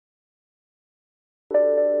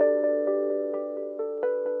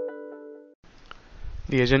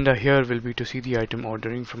The agenda here will be to see the item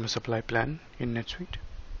ordering from a supply plan in NetSuite.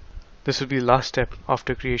 This will be the last step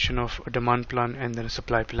after creation of a demand plan and then a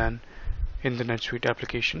supply plan in the NetSuite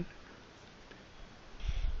application.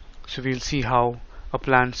 So we'll see how a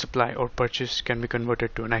planned supply or purchase can be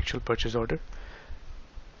converted to an actual purchase order.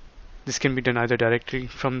 This can be done either directly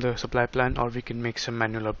from the supply plan, or we can make some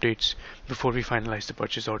manual updates before we finalize the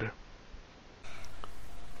purchase order.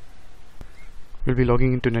 We'll be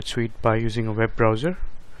logging into NetSuite by using a web browser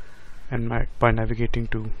and by navigating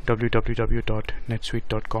to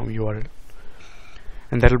www.netsuite.com URL.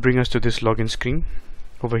 And that'll bring us to this login screen.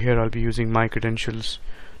 Over here I'll be using my credentials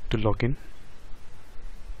to log in.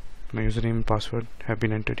 My username and password have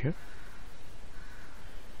been entered here.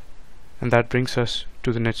 And that brings us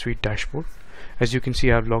to the NetSuite dashboard. As you can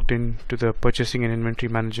see, I've logged in to the purchasing and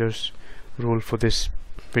inventory manager's role for this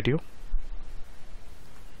video.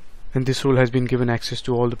 And this role has been given access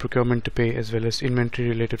to all the procurement to pay as well as inventory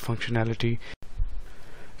related functionality.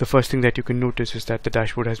 The first thing that you can notice is that the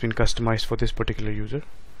dashboard has been customized for this particular user.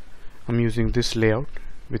 I'm using this layout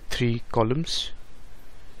with 3 columns.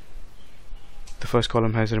 The first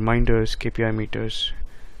column has reminders, KPI meters,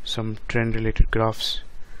 some trend related graphs.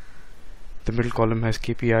 The middle column has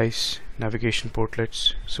KPIs, navigation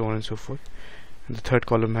portlets, so on and so forth. And the third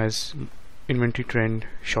column has inventory trend,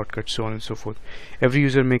 shortcuts, so on and so forth. Every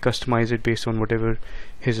user may customize it based on whatever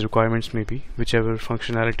his requirements may be, whichever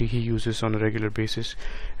functionality he uses on a regular basis,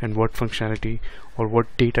 and what functionality or what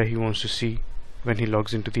data he wants to see when he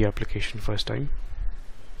logs into the application first time.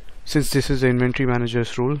 Since this is the inventory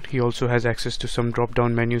manager's role, he also has access to some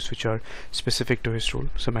drop-down menus which are specific to his role,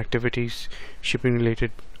 some activities, shipping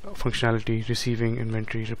related functionality, receiving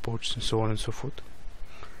inventory reports, and so on and so forth.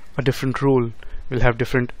 A different role will have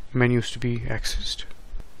different menus to be accessed.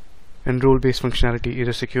 And role-based functionality is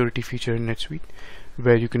a security feature in NetSuite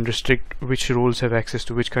where you can restrict which roles have access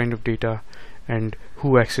to which kind of data and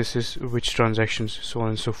who accesses which transactions, so on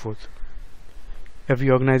and so forth.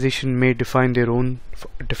 Every organization may define their own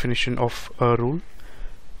definition of a role,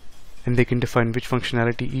 and they can define which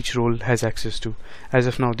functionality each role has access to. As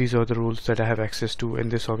of now, these are the roles that I have access to in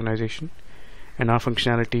this organization, and our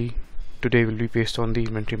functionality today will be based on the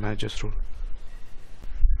inventory manager's role.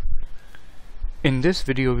 In this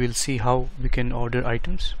video, we'll see how we can order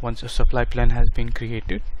items once a supply plan has been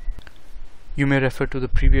created. You may refer to the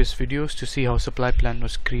previous videos to see how supply plan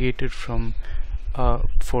was created from a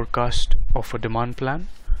forecast of a demand plan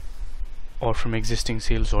or from existing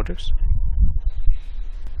sales orders.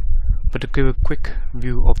 But to give a quick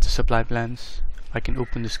view of the supply plans, I can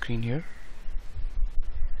open the screen here.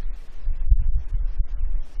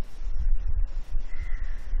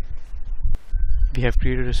 We have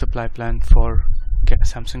created a supply plan for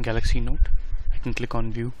Samsung Galaxy Note. I can click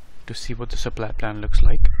on view to see what the supply plan looks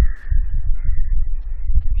like.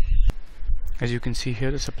 As you can see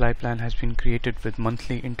here, the supply plan has been created with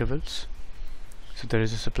monthly intervals. So there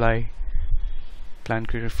is a supply plan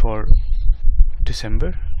created for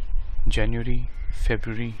December, January,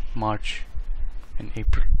 February, March, and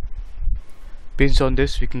April. Based on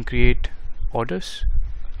this, we can create orders.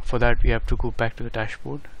 For that, we have to go back to the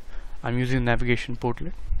dashboard. I'm using the navigation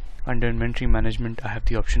portlet. Under inventory management, I have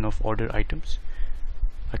the option of order items.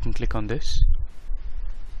 I can click on this.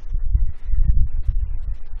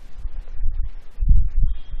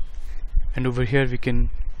 And over here, we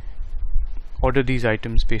can order these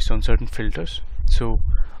items based on certain filters. So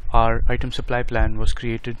our item supply plan was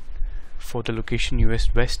created for the location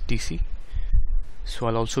US West DC. So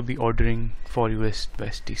I'll also be ordering for US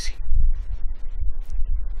West DC.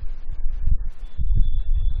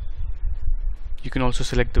 You can also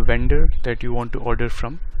select the vendor that you want to order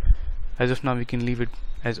from. As of now, we can leave it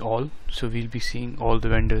as all. So we'll be seeing all the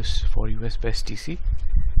vendors for US West DC.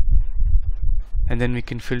 And then we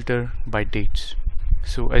can filter by dates.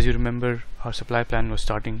 So as you remember, our supply plan was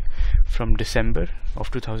starting from December of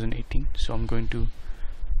 2018. So I'm going to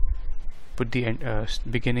put the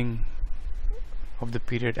beginning of the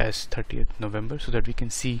period as 30th November so that we can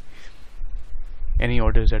see any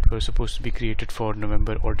orders that were supposed to be created for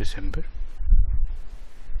November or December.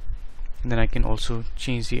 And then I can also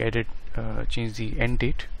change the end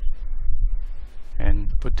date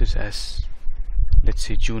and put this as, let's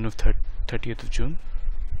say, June of 30th of June,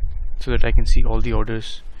 so that I can see all the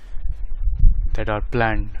orders that are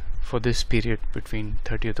planned for this period between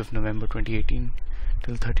 30th of November 2018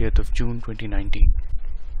 till 30th of June 2019.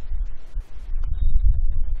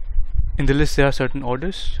 In the list, there are certain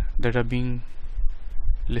orders that are being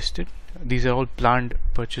listed. These are all planned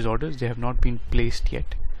purchase orders. They have not been placed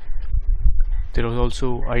yet. There are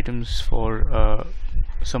also items for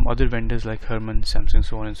some other vendors like Herman, Samsung,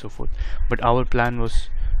 so on and so forth, but our plan was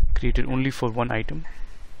created only for one item,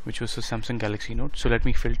 which was the Samsung Galaxy Note. So let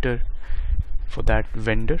me filter for that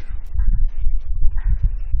vendor,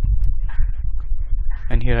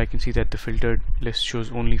 and here I can see that the filtered list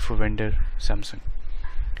shows only for vendor Samsung.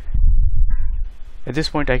 At this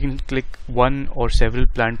point I can click one or several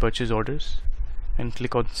planned purchase orders and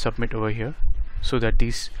click on submit over here, so that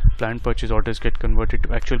these planned purchase orders get converted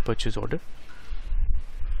to actual purchase order.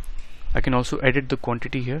 I can also edit the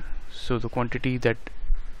quantity here, so the quantity that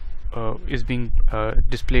is being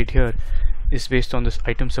displayed here is based on this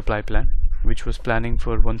item supply plan, which was planning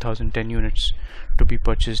for 1010 units to be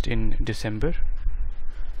purchased in December.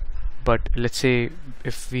 But let's say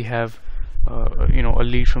if we have a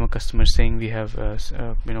lead from a customer saying we have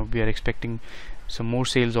we are expecting some more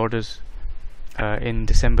sales orders in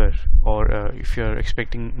December, or if you are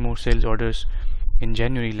expecting more sales orders in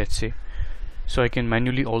January, let's say, so I can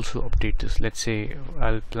manually also update this. Let's say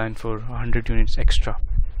I'll plan for 100 units extra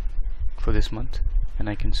for this month, and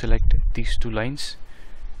I can select these two lines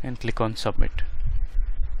and click on submit.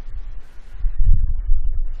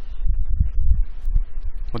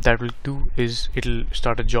 What that will do is it'll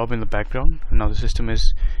start a job in the background, and now the system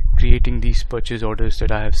is creating these purchase orders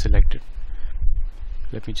that I have selected.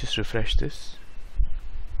 Let me just refresh this.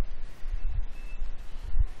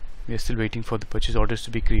 We are still waiting for the purchase orders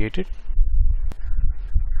to be created,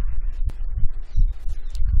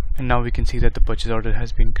 and now we can see that the purchase order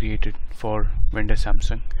has been created for vendor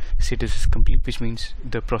Samsung. Status is complete, which means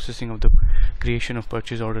the processing of the creation of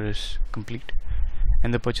purchase order is complete,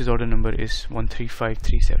 and the purchase order number is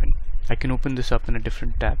 13537. I can open this up in a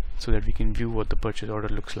different tab so that we can view what the purchase order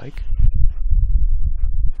looks like.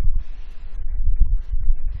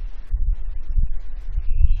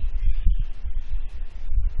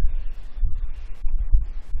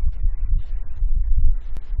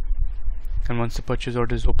 And once the purchase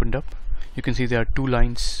order is opened up, you can see there are two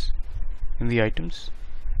lines in the items.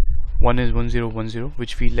 One is 1010,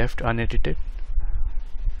 which we left unedited,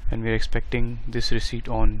 and we are expecting this receipt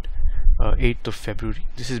on 8th of February.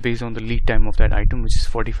 This is based on the lead time of that item, which is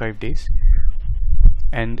 45 days.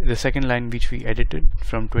 And the second line, which we edited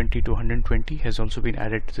from 20 to 120, has also been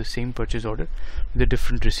added to the same purchase order with a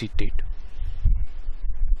different receipt date.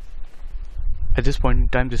 At this point in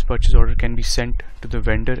time, this purchase order can be sent to the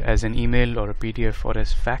vendor as an email or a PDF or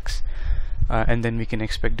as fax, and then we can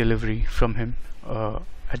expect delivery from him,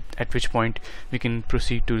 at which point we can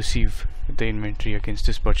proceed to receive the inventory against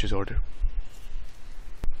this purchase order.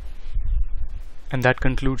 And that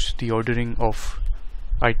concludes the ordering of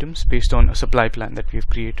items based on a supply plan that we have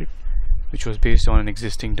created, which was based on an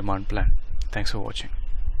existing demand plan. Thanks for watching.